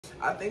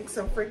I think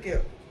some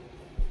freaking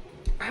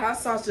hot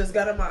sauce just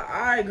got in my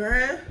eye,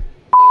 Gran.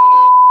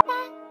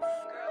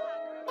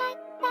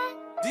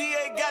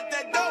 DA got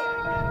that dope.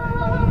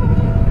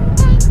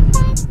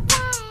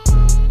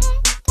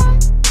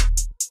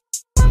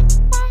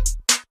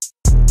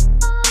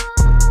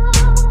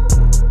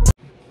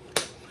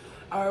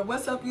 Alright,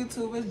 what's up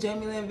YouTube? It's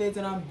Jamie Lynn Vids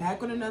and I'm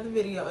back with another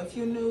video. If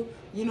you're new,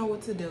 you know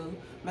what to do.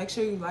 Make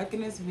sure you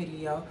liking this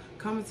video,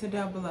 commenting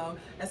down below,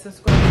 and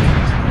subscribe to the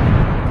channel.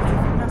 If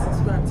you're not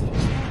subscribed to the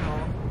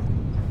channel,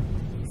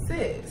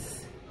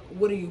 sis,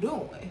 what are you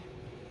doing?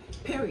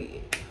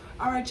 Period.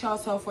 Alright y'all,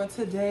 so for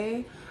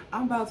today,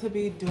 I'm about to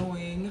be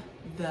doing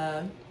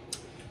the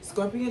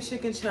Scorpion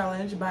Chicken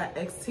Challenge by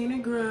Tina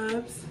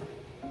Grubz.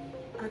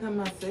 I got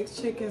my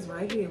 6 chickens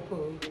right here,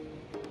 poo.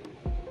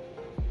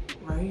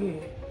 Right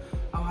here.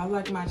 Oh, I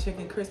like my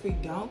chicken crispy.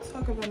 Don't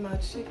talk about my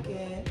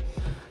chicken.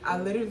 I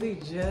literally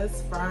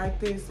just fried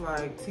this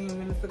like 10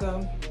 minutes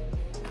ago.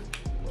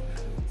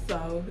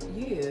 So,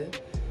 yeah.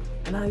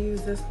 And I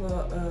use this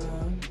little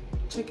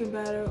chicken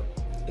batter.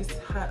 It's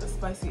hot and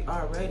spicy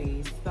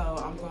already. So,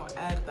 I'm going to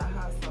add the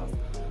hot sauce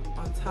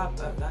on top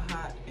of the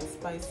hot and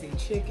spicy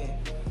chicken.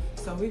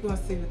 So, we're going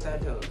to see what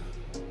that does.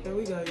 Here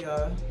we go,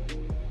 y'all.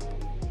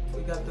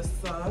 We got the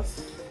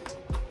sauce.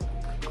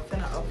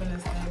 Gonna open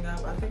this thing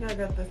up. I think I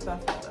got this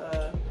stuff.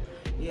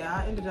 Yeah,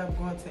 I ended up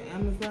going to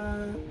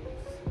Amazon.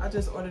 I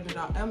just ordered it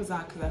on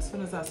Amazon because as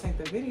soon as I seen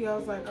the video, I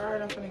was like, all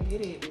right, I'm gonna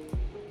get it.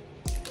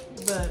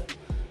 But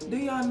do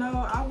y'all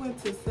know I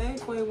went to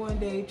Safeway one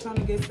day trying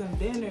to get some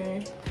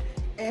dinner,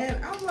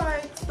 and I'm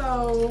like,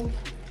 so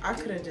I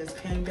could have just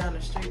came down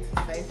the street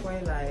to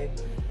Safeway. Like,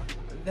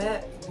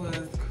 that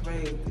was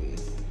crazy.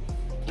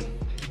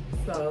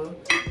 So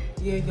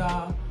yeah,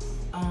 y'all.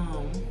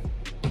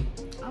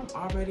 I'm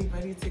already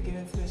ready to get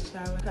into this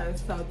challenge. Okay,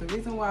 so the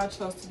reason why I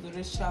chose to do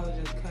this challenge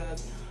is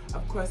because,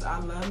 of course, I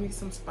love me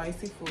some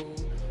spicy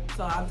food.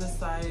 So I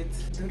decided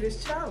to do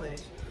this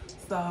challenge.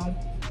 So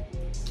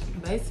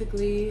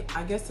basically,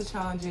 I guess the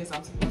challenge is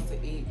I'm supposed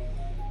to eat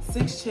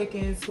 6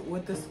 chickens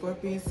with the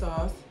scorpion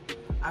sauce.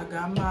 I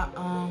got my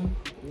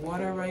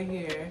water right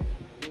here.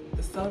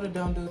 The soda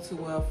don't do too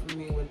well for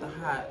me with the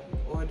hot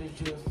or the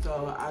juice,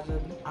 so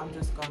I'm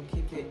just gonna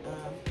keep it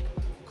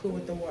cool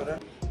with the water.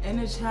 In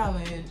the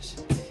challenge,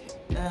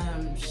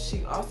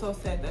 she also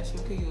said that you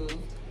could use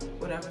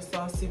whatever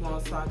sauce you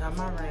want, so I got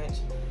my ranch.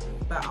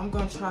 But I'm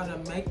gonna try to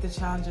make the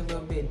challenge a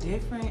little bit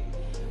different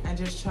and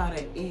just try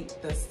to eat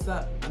the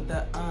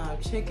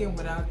chicken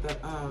without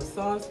the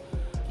sauce.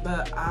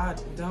 But I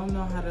don't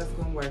know how that's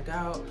gonna work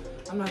out.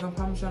 I'm not gonna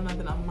promise y'all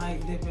nothing. I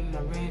might dip in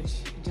the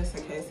ranch just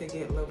in case it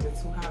get a little bit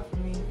too hot for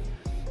me,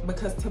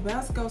 because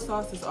Tabasco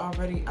sauce is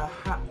already a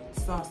hot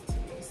sauce to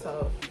me.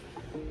 So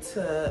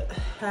to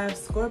have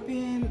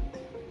scorpion,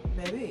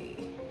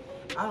 baby,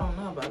 I don't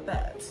know about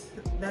that.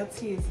 That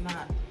tea is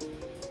not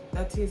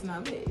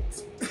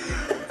lit.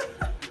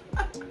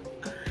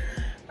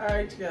 All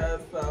right,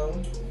 guys,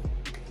 so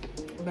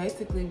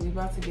basically we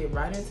about to get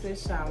right into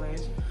this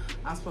challenge.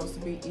 I'm supposed to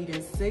be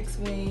eating 6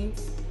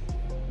 wings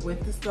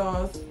with the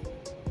sauce.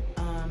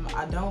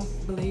 I don't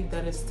believe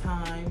that it's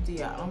timed.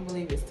 Yeah, I don't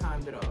believe it's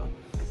timed at all.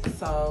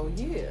 So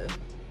yeah,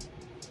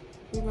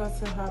 we about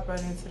to hop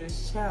right into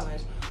this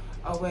challenge.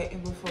 Oh wait,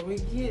 and before we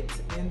get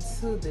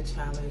into the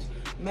challenge,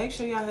 make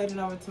sure y'all heading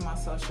over to my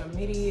social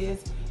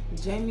medias.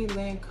 Jamie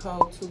Lynn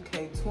code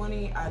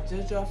 2K20. I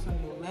just dropped some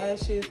new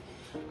lashes.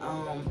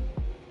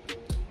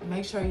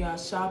 Make sure y'all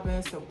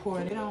shopping,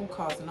 support. It don't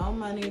cost no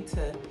money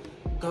to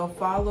go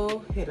follow,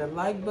 hit a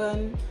like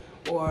button,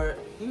 or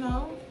you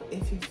know,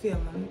 if you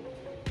feeling,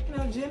 you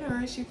know,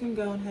 generous, you can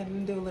go ahead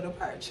and do a little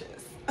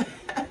purchase.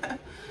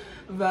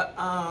 But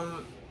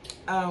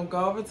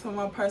go over to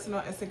my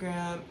personal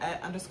Instagram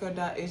at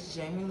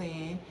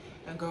 _.isjamielynn,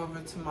 and go over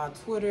to my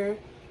Twitter,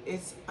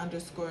 it's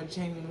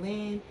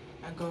 _JamieLynn,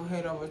 and go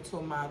head over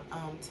to my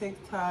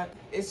TikTok,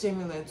 it's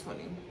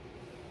JamieLynn20.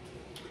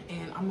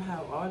 And I'm gonna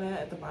have all that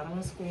at the bottom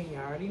of the screen, you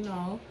already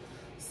know.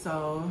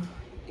 So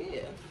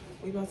yeah,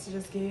 we about to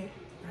just get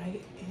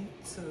right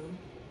into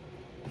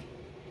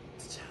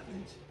the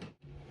challenge.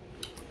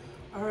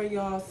 All right,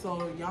 y'all,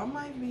 so y'all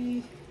might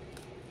be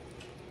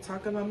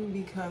talking about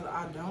me because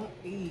I don't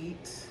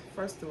eat,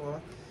 first of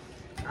all,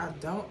 I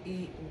don't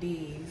eat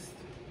these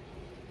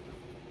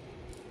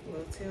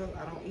little tails.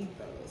 I don't eat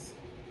those.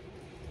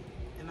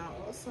 And I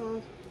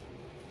also,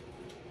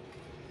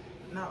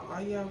 not all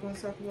y'all gonna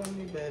talk about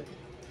me, but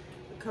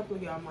a couple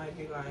of y'all might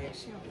be like,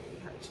 she don't really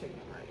eat her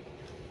chicken right.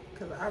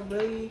 Because I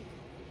really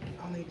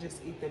only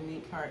just eat the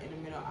meat part in the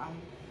middle.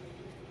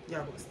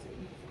 Y'all gonna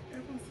see.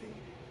 Y'all gonna see.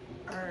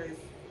 All right.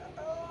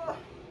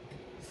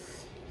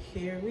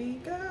 Here we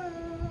go.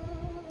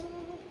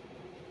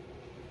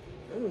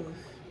 Ooh.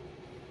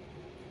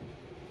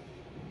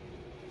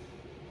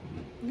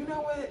 You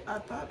know what? I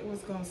thought it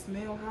was gonna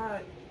smell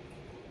hot.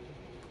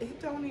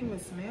 It don't even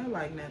smell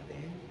like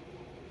nothing.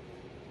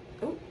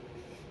 Ooh.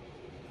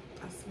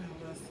 I smell a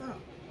little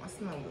something. I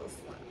smell a little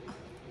something.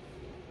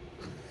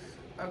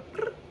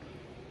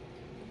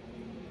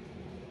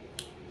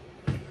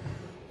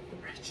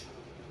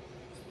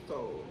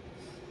 So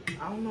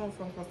I don't know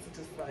if I'm supposed to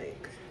just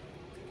like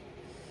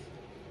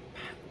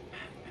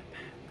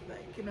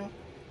you know,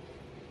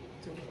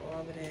 do all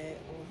of that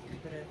or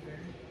whatever.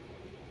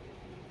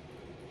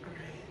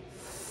 Alright.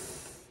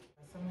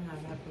 Something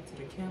has happened to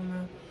the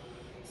camera.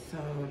 So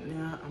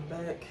now I'm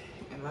back,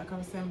 and like I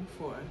was saying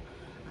before,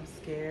 I'm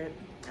scared.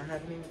 I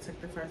haven't even took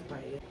the first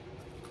bite yet.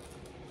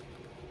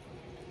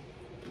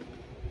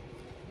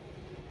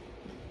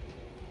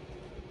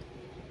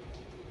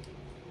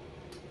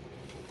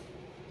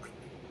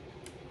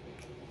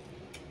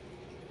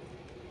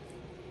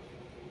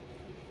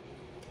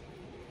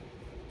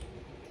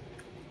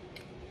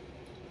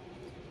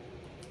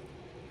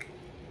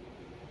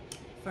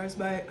 First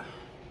bite.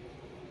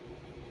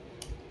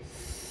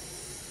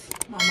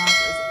 My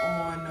mouth is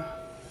on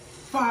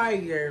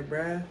fire,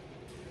 bruh.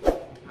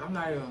 I'm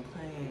not even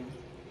playing.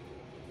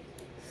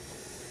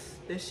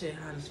 This shit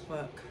hot as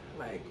fuck.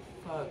 Like,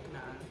 fuck nah.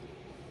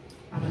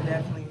 I'm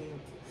definitely need.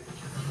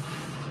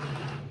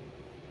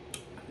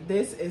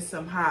 This is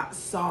some hot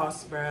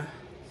sauce, bruh.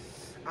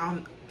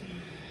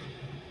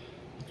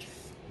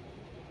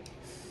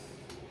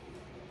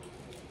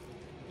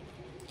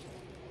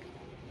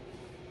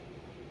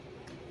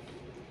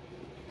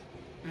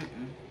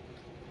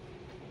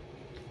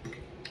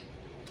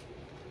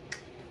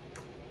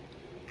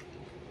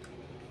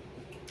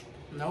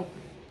 Nope.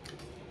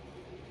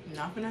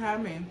 Not gonna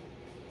have me.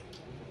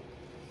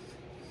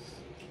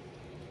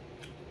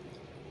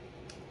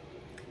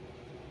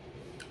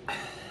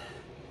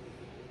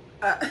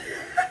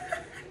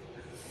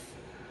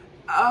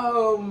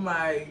 Oh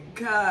my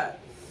god.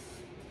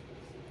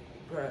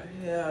 Bruh,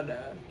 hell no.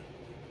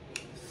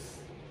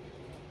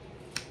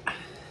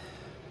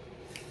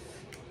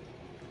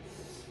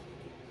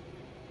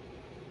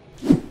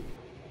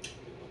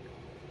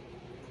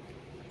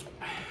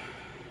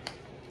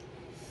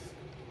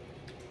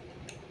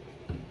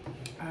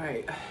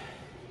 Alright.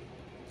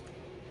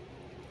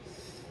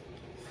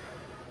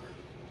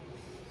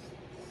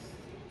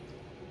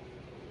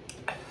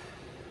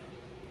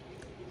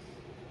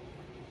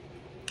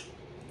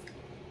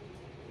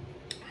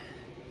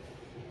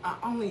 I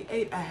only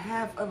ate a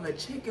half of a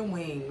chicken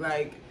wing.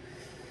 Like,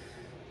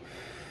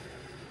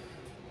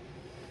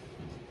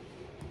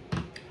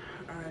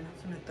 alright, I'm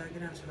finna thug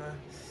it out, y'all.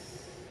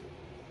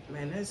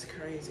 Man, that's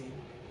crazy.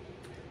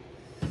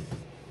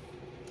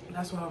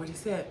 That's what I already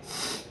said.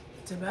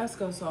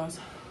 Tabasco sauce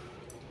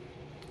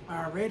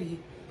already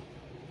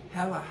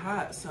hella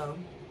hot, so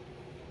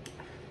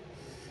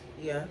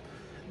yeah,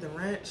 the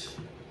ranch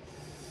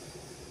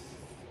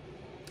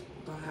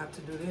gonna have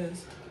to do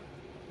this.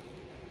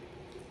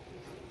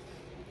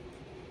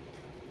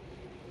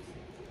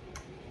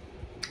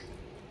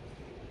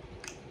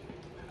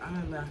 I'm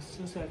gonna last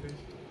 2 seconds.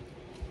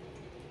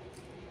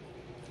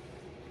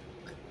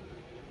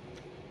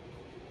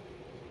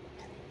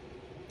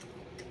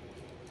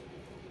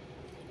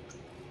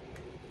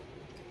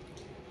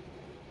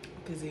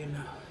 Cause you know,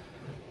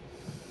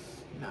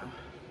 no.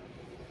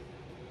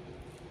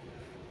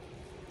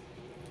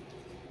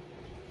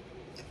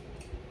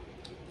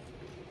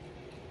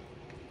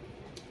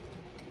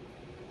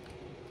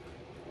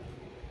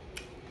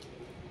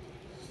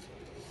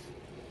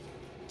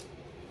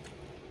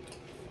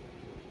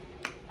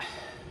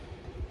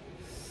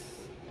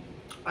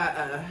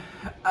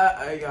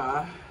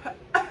 Y'all.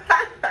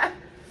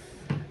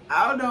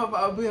 I don't know if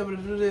I'll be able to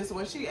do this.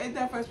 When she ate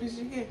that first piece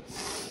of chicken,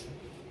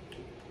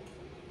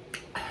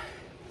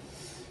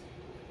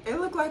 it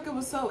looked like it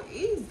was so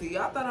easy.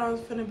 I thought I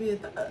was finna be a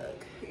thug.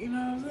 You know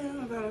what I'm saying?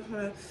 I thought I was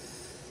finna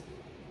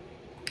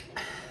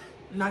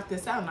knock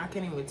this out and I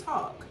can't even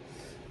talk.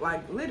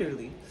 Like,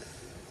 literally.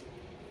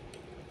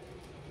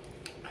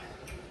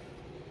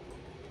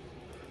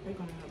 We're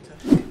gonna have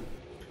to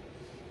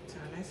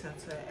turn this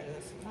into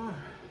ASMR.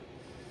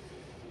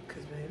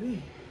 Cause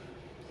baby.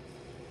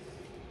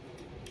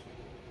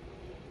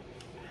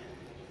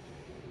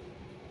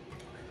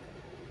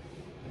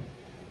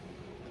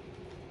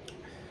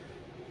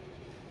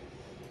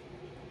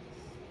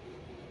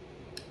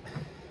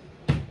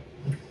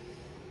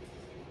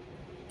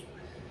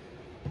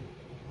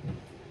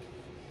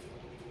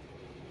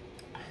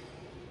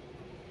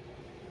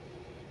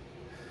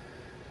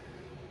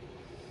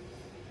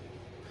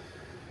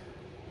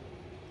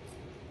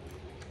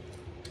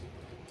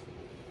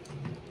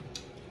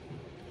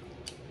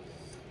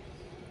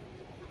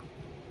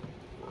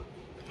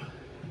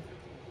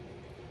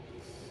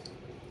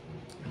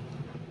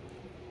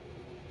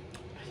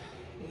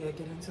 Yeah,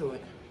 get into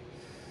it.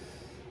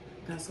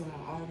 That's going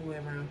all the way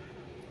around.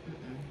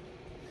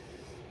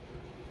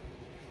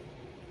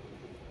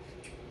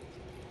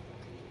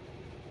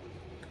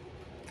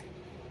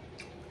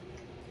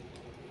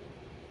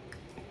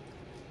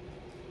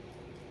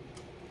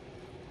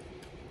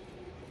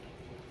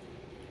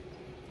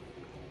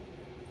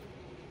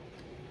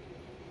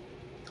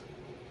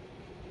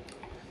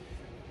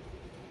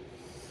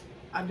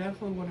 I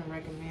definitely wouldn't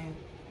recommend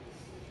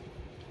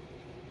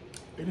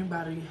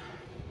anybody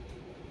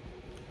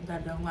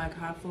that don't like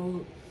hot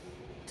food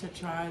to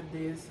try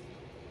this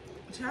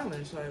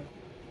challenge. Like,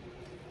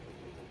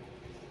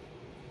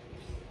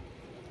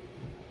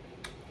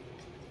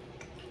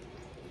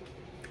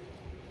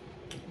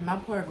 My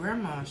poor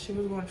grandma, she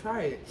was gonna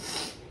try it.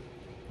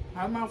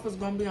 Her mouth was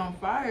gonna be on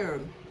fire.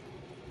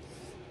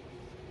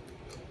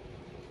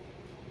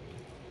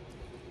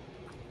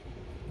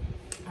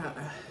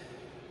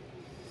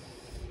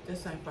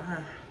 This ain't for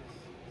her.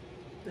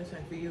 This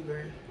ain't for you,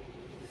 girl.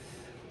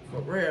 For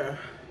real.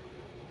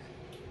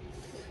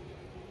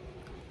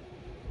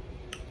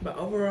 But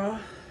overall,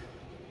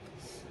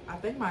 I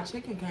think my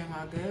chicken came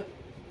out good.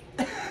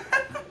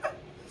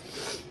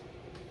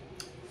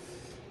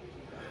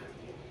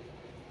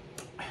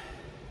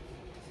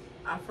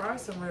 I fried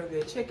some real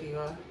good chicken,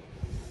 y'all.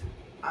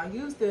 I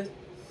used this.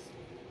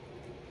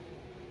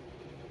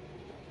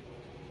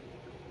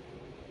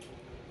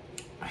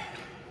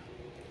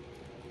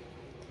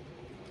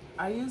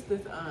 I used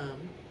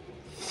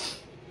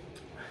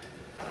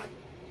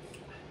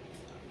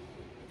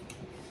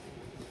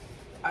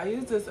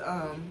this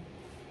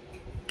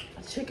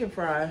chicken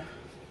fry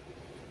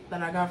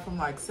that I got from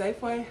like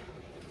Safeway.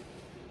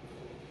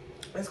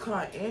 It's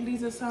called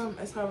Andy's or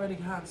something. It's already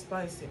hot and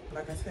spicy,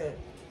 like I said.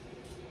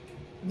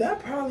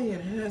 That probably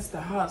enhanced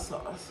the hot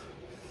sauce.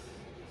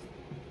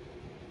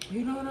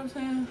 You know what I'm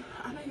saying?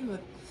 I didn't even,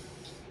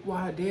 well,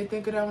 I did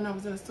think of that when I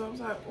was in the store. I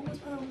was like, oh, it's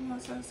probably more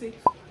spicy.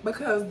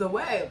 Because the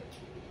way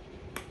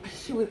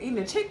she was eating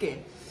the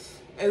chicken,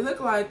 it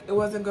looked like it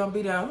wasn't gonna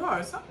be that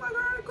hard. So I'm like, all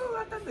right, cool,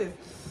 I got this.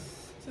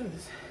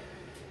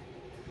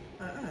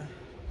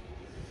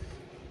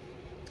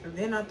 And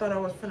then I thought I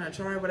was finna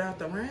try it without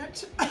the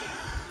ranch.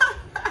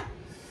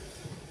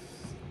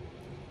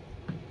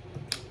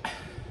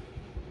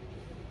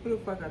 Who the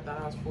fuck I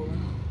thought I was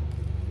fooling?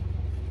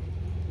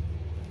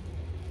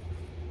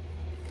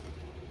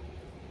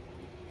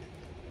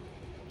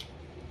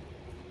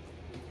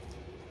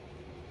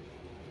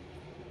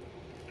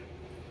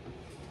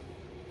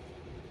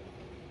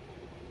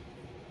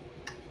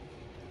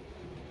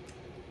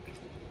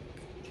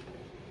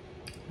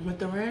 With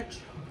the ranch,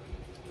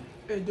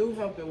 it do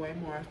help it way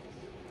more.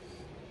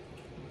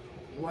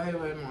 Way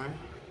more.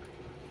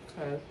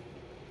 Cause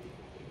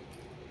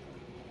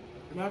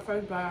my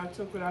first bite I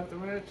took without the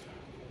ranch.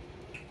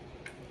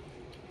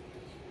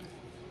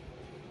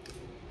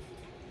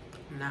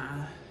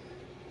 Nah.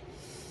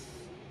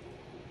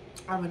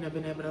 I wouldn't have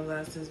been able to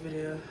last this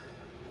video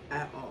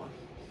at all.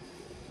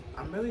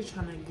 I'm really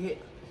trying to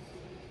get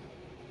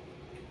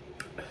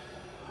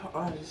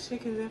all the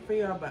chickens in for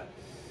y'all, but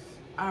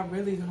I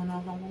really don't know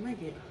if I'm gonna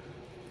make it.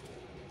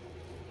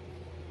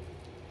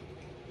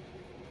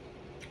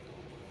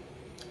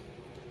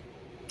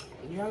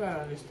 Y'all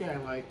gotta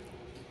understand, like,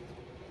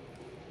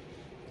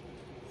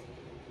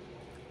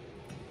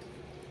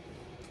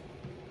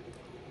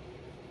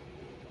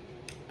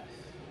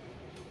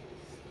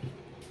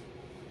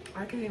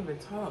 I can't even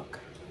talk.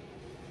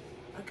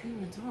 I can't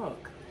even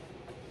talk.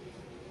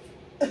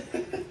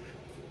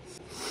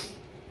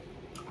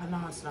 I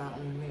know it's not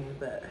only me,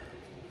 but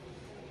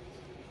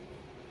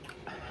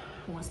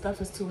when stuff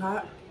is too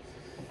hot,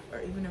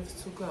 or even if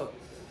it's too cold,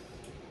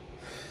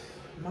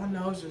 my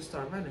nose just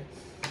start running.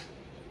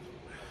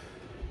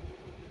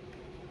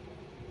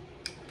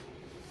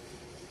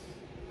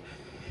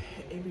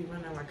 It be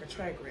running like a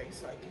track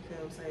race, like, you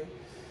feel what I'm saying?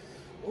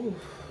 Ooh,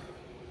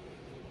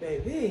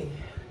 baby,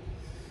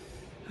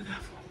 I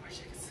got 4 more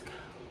chickens to go.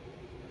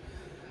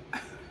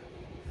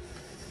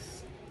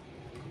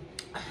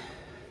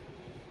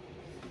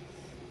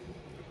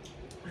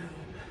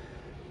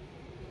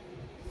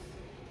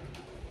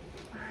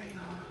 Alright,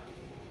 y'all.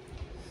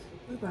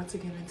 We're about to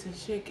get into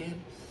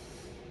chicken.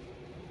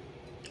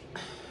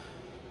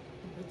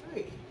 Number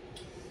 3.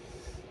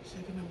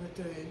 Chicken number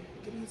 3.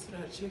 Get into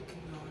that chicken,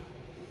 y'all.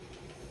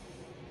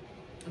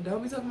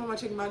 Don't be talking about my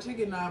chicken. My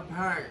chicken not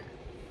burnt.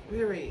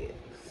 Period.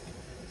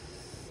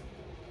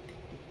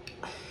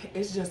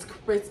 It's just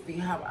crispy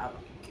how I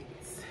like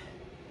it.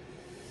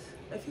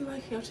 If you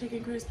like your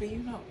chicken crispy, you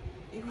know.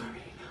 You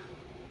already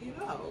know. You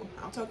know.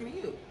 I'm talking to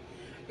you.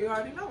 You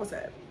already know what's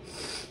up.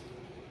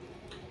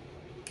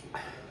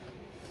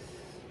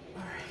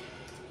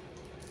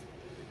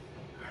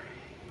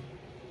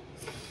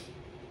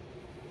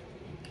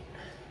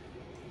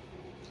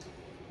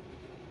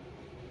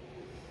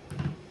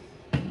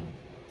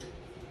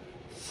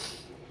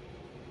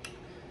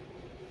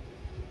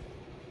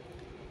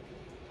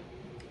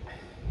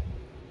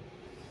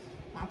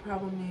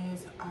 Problem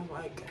is, I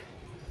like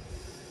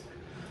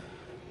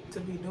to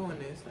be doing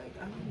this. Like,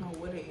 I don't know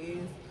what it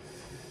is.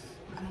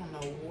 I don't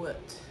know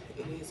what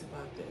it is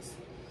about this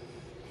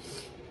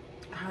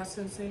hot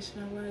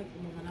sensation I like.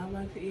 When I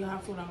like to eat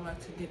hot food, I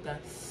like to get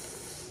that.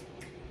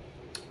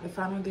 If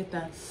I don't get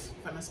that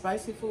from the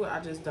spicy food, I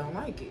just don't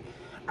like it.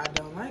 I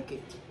don't like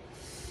it.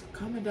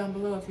 Comment down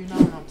below if you know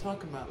what I'm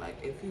talking about. Like,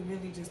 if you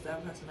really just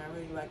that person, I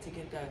really like to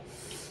get that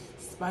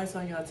spice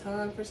on your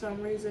tongue for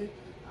some reason.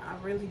 I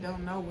really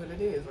don't know what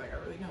it is. Like, I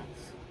really don't.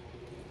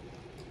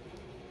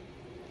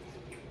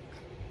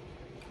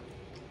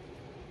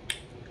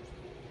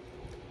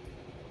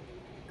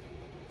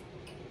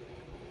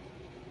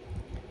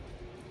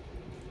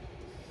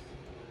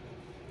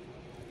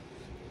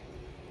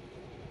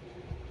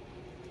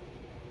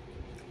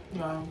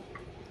 Y'all,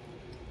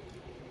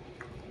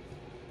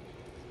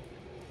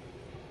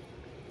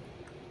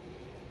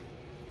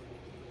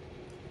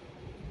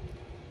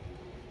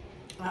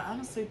 I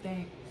honestly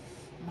think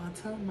my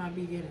tongue might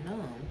be getting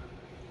numb.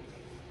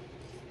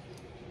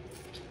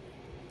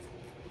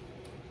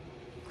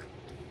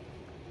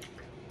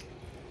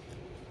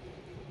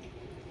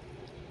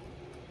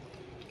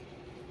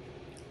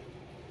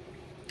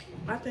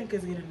 I think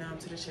it's getting numb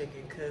to the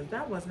chicken because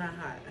that was not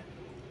hot.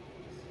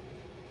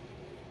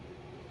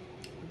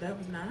 That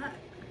was not hot.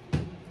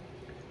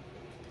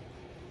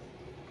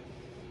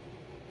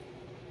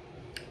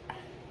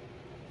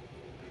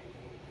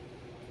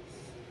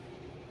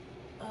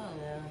 Oh,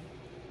 yeah.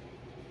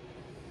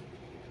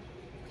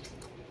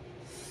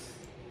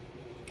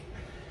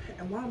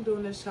 And while I'm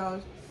doing this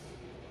challenge,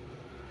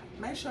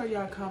 make sure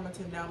y'all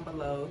commenting down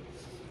below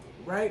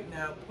right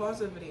now. Pause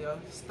the video.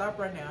 Stop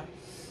right now.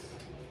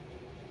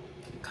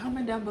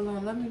 Comment down below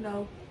and let me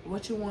know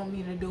what you want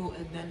me to do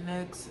in the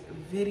next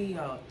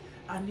video.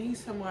 I need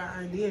some more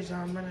ideas.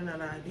 Y'all running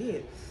out of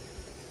ideas.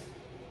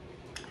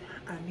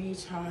 I need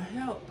y'all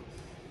help.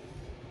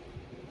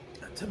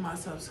 To my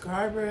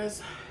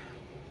subscribers,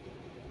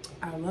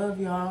 I love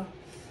y'all.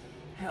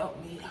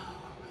 Help me.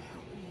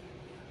 Help me.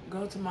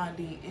 Go to my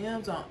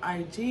DMs on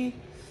IG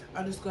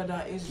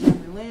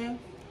 _.isjamieland.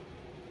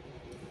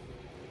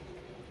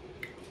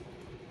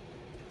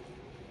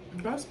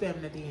 Go spam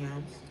the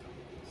DMs.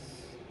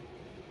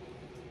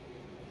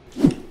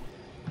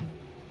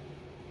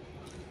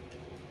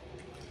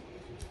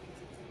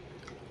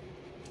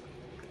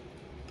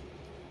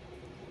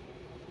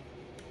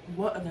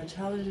 What other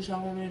challenges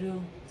y'all want me to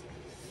do?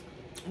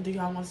 Do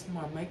y'all want some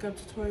more makeup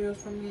tutorials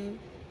from me?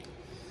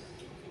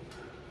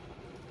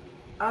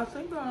 I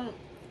think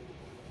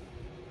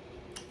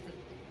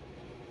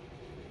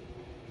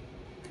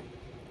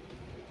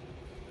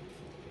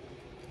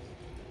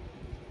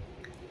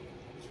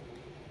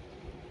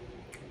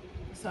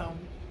so,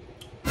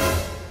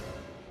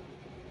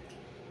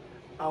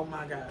 oh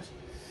my gosh.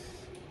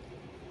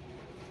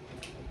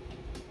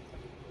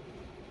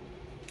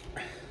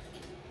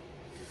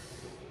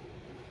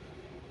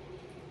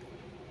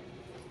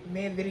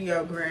 Mid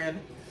video grand.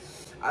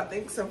 I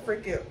think some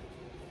freaking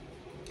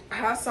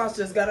hot sauce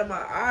just got in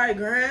my eye,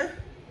 grand.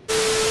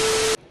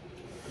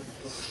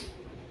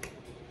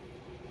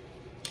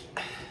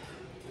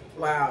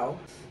 Wow.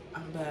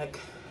 I'm back.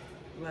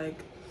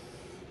 Like,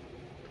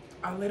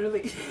 I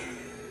literally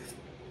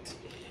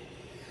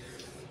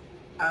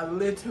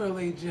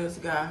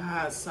just got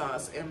hot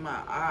sauce in my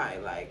eye.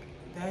 Like,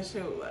 that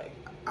shit, like,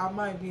 I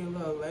might be a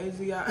little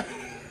lazy. I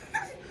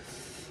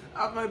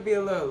might be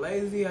a little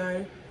lazy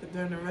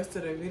during the rest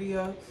of the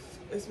video.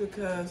 It's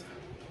because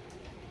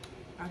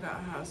I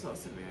got hot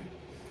sauce in there.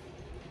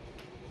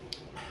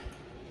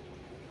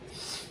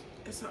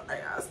 It's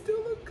alright, I still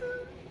look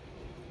good.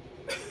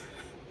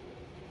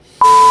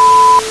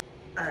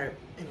 Alright,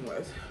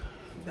 anyways,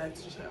 back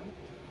to the show.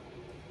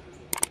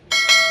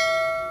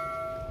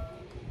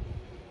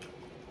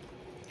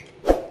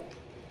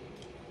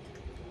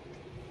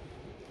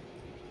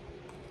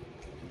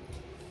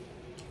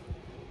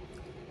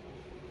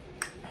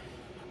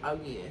 Oh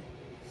yeah,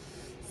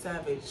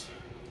 savage.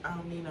 I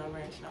don't need no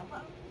ranch no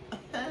more.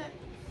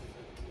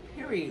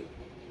 Period.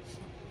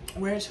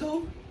 Ranch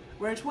who?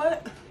 Ranch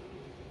what?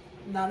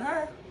 Not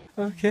her.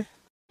 Okay.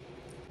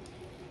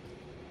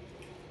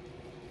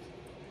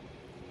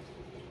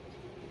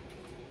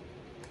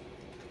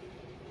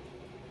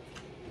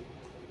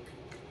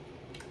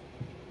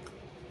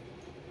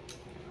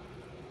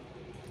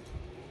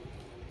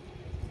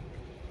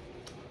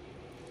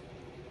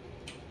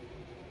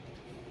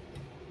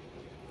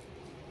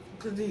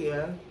 Cause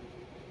yeah.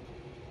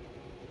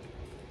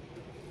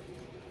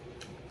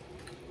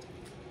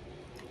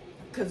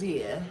 Cause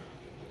yeah,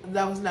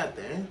 that was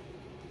nothing.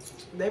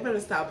 They better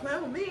stop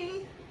playing with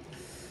me.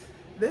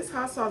 This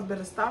hot sauce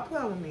better stop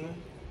playing with me.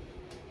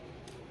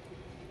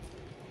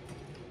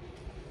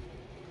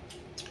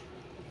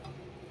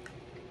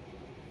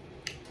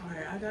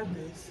 Alright, I got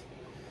this.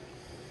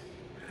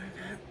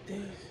 I got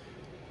this.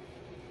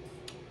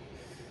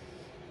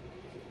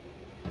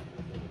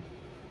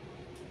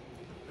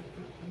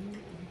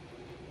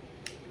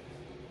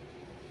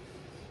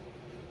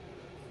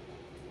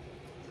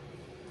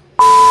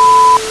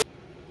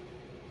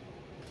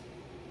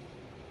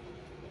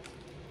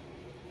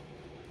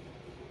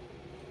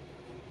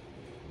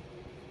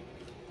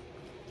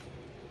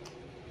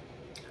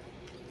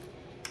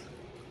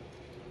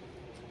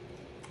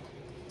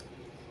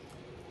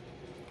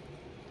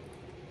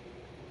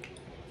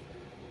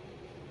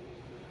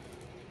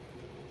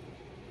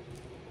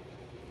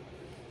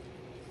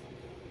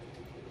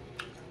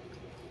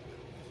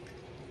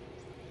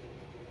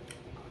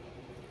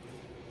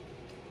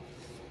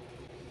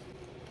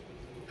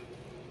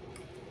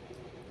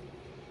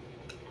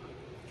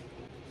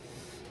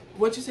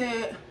 What you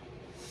said?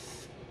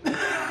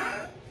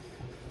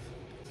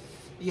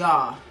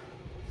 Y'all.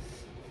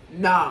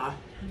 Nah.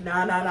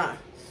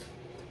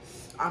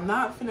 I'm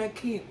not finna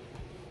keep.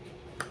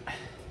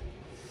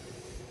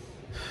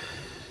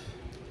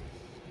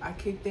 I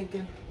keep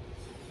thinking.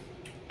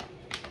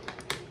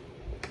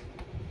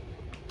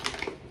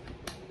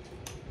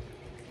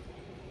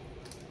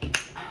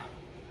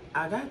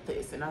 I got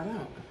this and I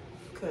don't.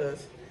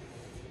 Cause,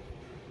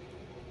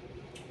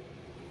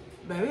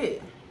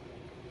 baby,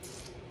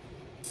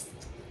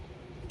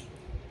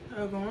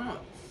 what's going on?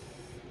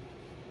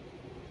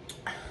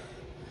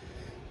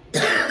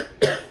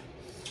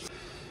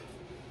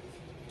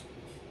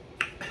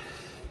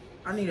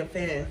 I need a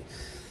fan.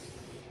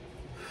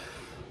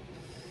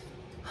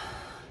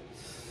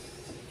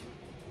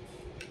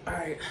 All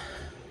right.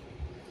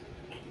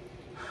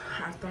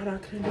 I thought I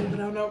couldn't do it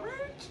without no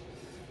ranch.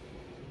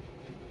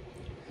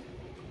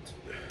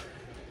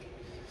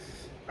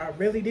 I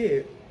really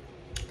did.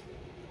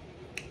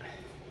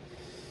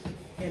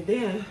 And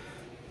then,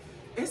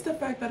 it's the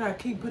fact that I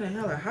keep putting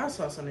hella hot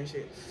sauce on this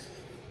shit.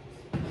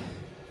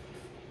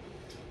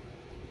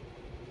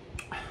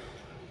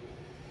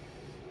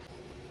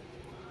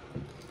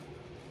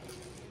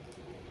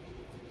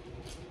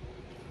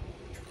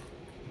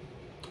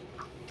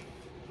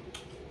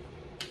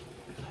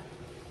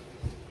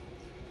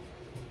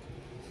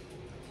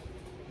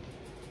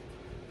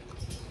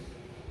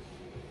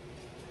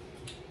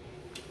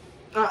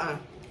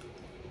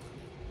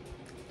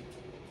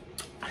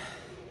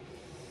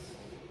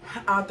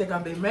 I don't think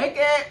I'm gonna make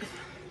it.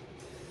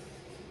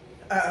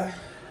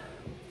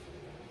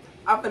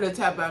 I'm gonna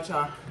tap out,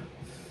 y'all.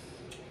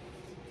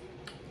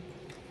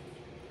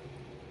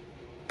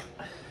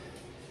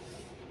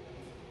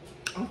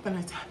 I'm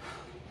gonna tap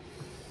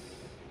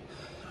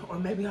out. Or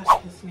maybe I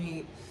just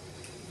need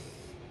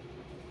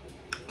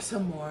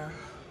some more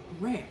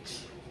ranch.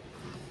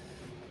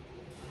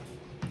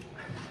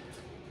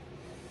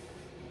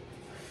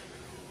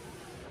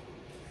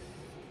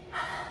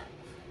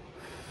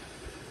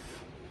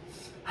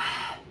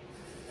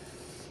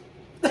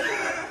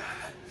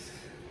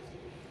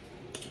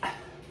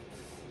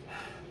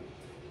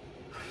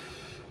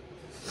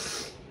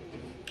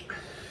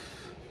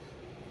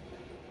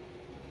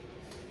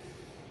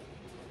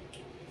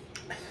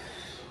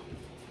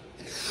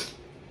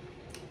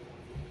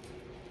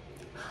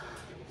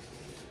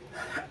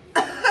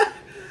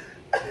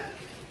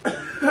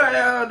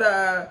 Hell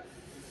nah.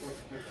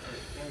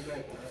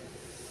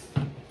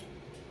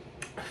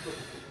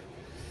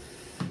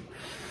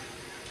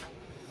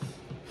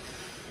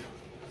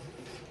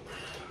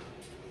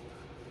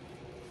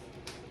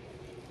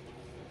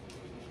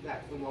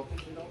 Got two more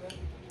pictures over there?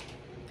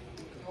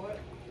 Go ahead.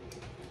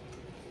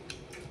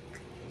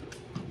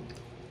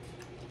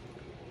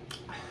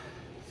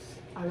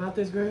 I got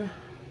this, girl.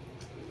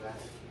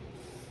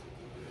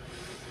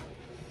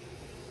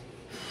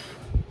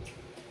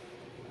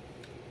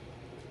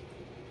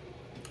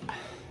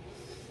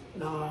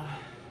 No.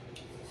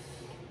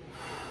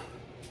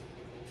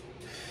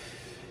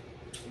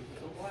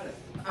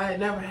 I ain't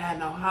never had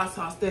no hot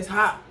sauce this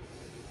hot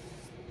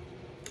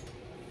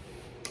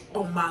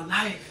on my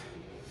life.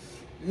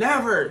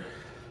 Never.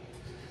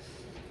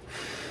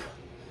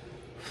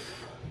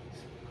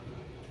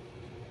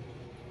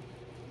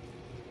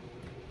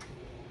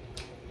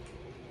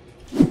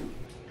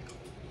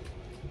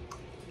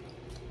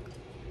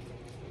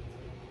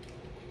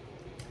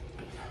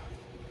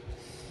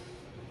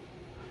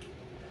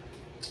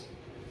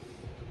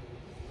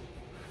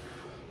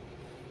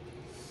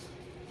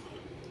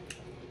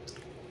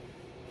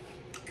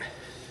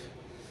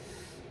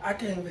 I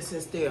can't even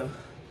sit still.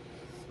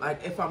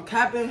 Like, if I'm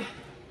capping,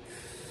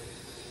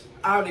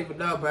 I don't even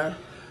know, bro.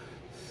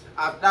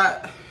 I'm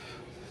not.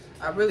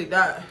 I really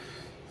not.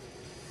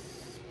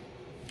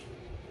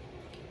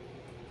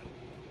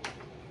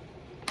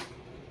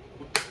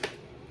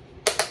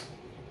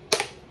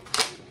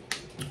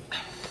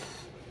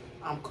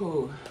 I'm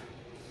cool.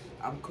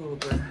 I'm cool,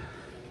 bro.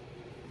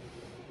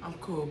 I'm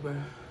cool, bro.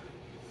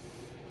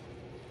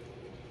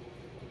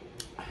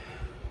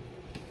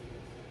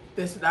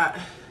 This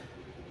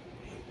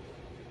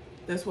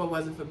one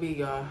wasn't for me,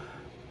 y'all.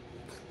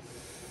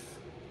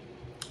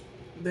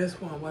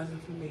 This one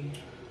wasn't for me.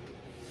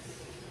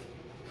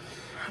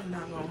 I'm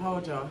not gonna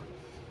hold y'all.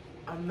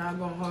 I'm not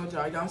gonna hold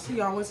y'all. Y'all see,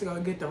 I went to go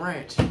get the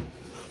ranch.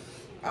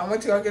 I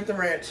went to go get the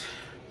ranch.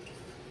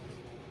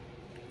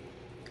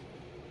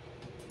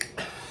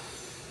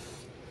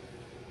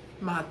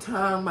 My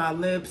tongue, my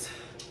lips.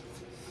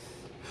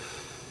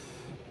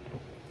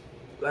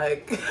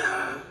 Like,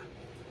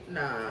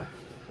 nah,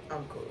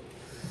 I'm cool.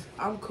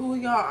 I'm cool,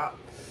 y'all.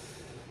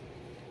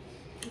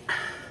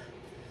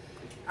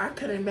 I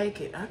couldn't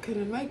make it. I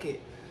couldn't make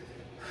it.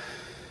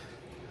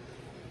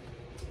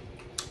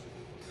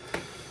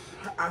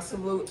 I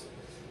salute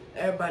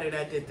everybody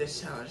that did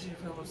this challenge. You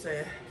feel what I'm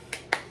saying?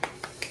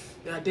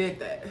 Y'all did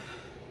that.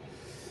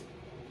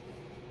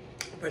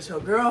 But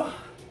your girl,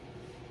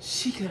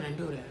 she couldn't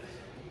do that.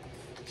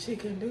 She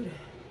couldn't do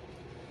that.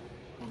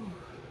 Ooh.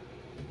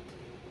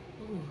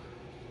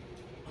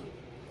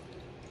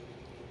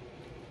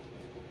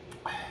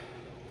 Ooh.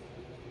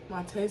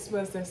 My taste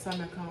buds, they're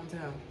starting to calm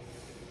down.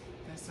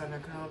 They're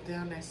starting to calm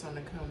down. They're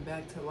starting to come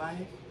back to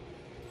life.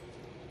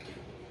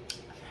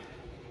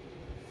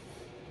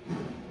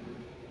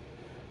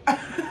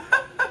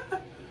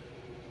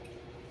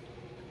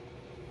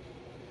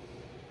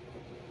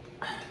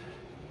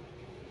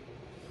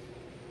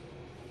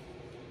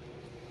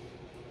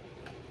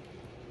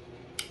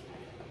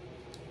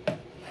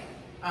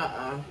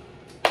 I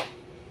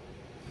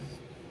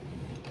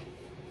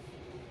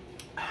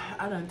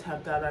done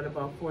tapped out at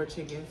about 4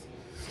 chickens.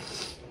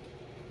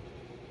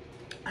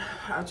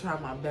 I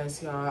tried my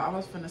best, y'all. I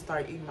was finna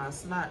start eating my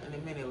snot in a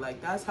minute.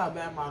 Like, that's how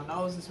bad my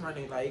nose is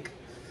running. Like,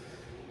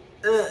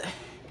 ugh.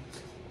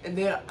 And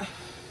then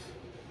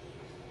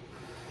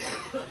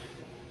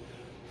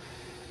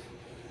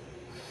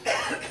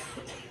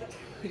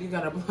you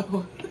gotta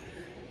blow.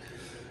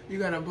 You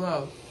gotta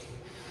blow.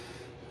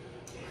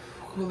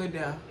 Cool it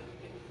down.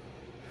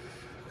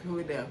 Cool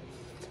it down.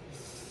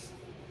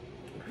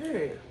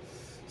 Period.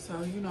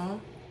 So, you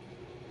know,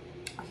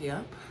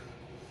 yep.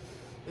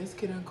 It's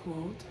getting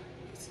cooled.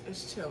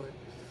 It's chilling.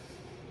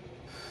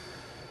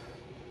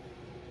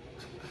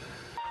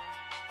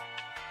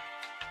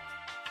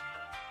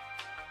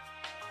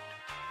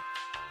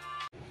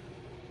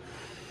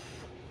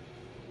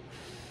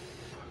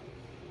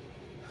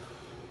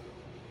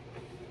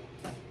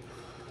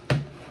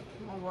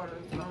 My water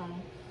is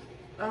gone.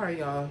 Alright,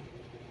 y'all.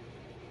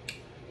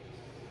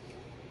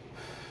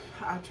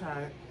 I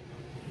tried.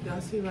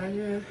 Y'all see right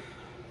here?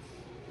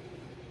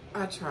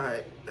 I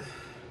tried.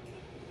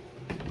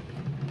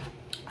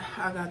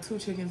 I got 2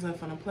 chickens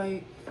left on the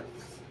plate.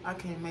 I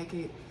can't make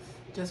it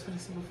just for the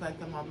simple fact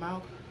that my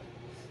mouth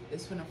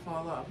is finna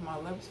fall off. My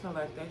lips feel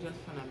like they just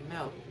finna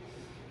melt.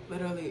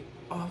 Literally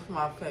off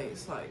my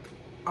face, like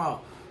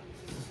off.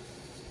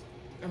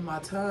 And my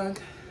tongue,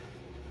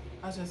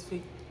 I just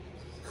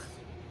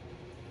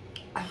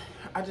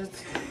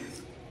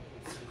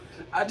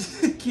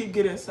keep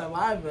getting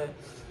saliva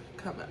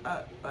coming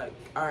up. Like,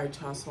 alright,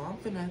 y'all, so I'm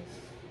finna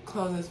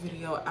close this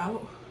video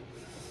out.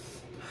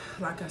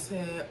 Like I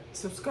said,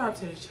 subscribe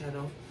to the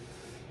channel.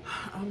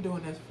 I'm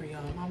doing this for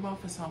y'all. My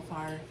mouth is on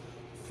fire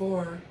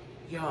for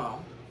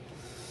y'all.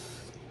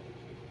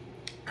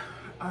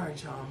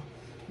 Alright, y'all.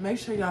 Make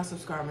sure y'all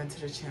subscribing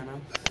to the channel.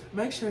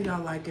 Make sure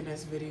y'all liking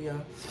this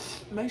video.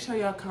 Make sure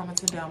y'all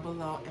commenting down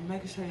below. And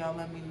making sure y'all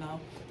let me know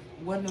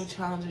what new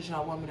challenges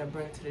y'all want me to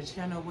bring to the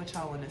channel. What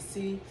y'all want to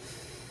see.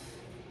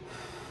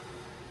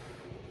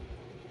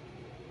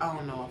 I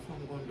don't know if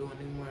I'm going to do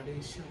any more of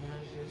these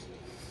challenges.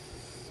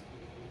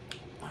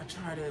 I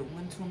tried it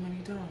one too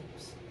many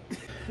times.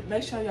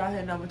 Make sure y'all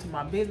head over to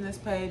my business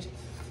page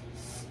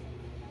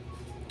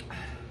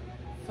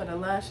for the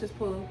lashes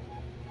pull.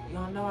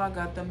 Y'all know I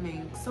got the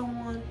minks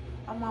on.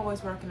 I'm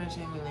always rocking a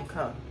Jamie Lynn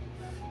Co.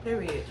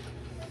 Period.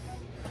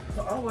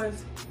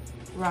 Always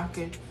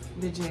rocking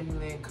the Jamie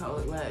Lynn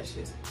Co.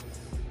 lashes.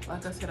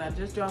 Like I said, I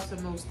just dropped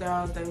some new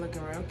styles. They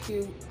looking real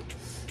cute.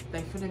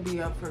 They finna be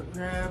up for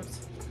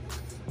grabs.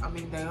 I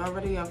mean, they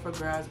already up for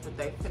grabs, but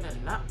they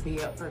finna not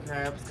be up for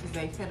grabs because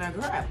they finna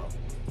grab them.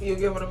 You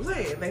get what I'm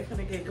saying? They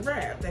finna get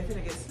grabbed. They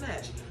finna get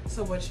snatched.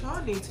 So what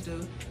y'all need to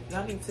do,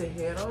 y'all need to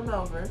head on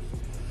over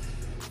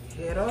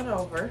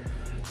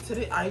to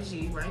the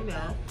IG right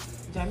now,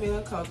 Jamie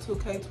Lynn Co.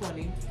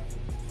 2K20.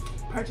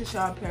 Purchase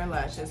y'all a pair of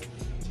lashes.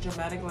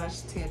 Dramatic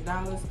lashes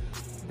 $10.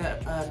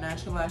 The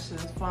natural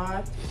lashes is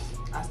 $5.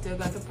 I still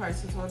got the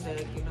prices on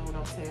deck. You know what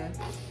I'm saying?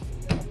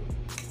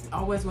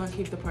 Always want to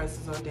keep the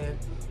prices on deck.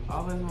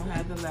 Always want to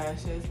have the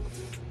lashes.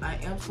 I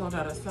am sold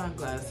out of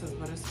sunglasses,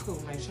 but it's cool.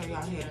 Make sure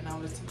y'all heading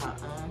over to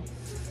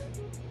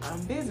my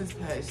business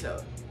page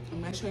though.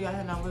 Make sure y'all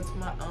heading over to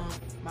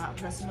my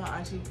personal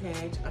IG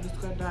page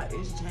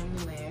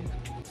 _.isJamieLynn.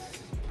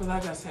 But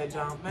like I said,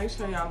 y'all, make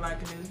sure y'all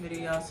liking this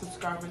video,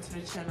 subscribing to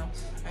the channel,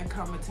 and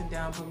commenting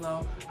down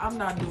below. I'm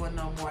not doing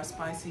no more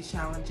spicy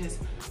challenges.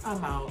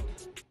 I'm out.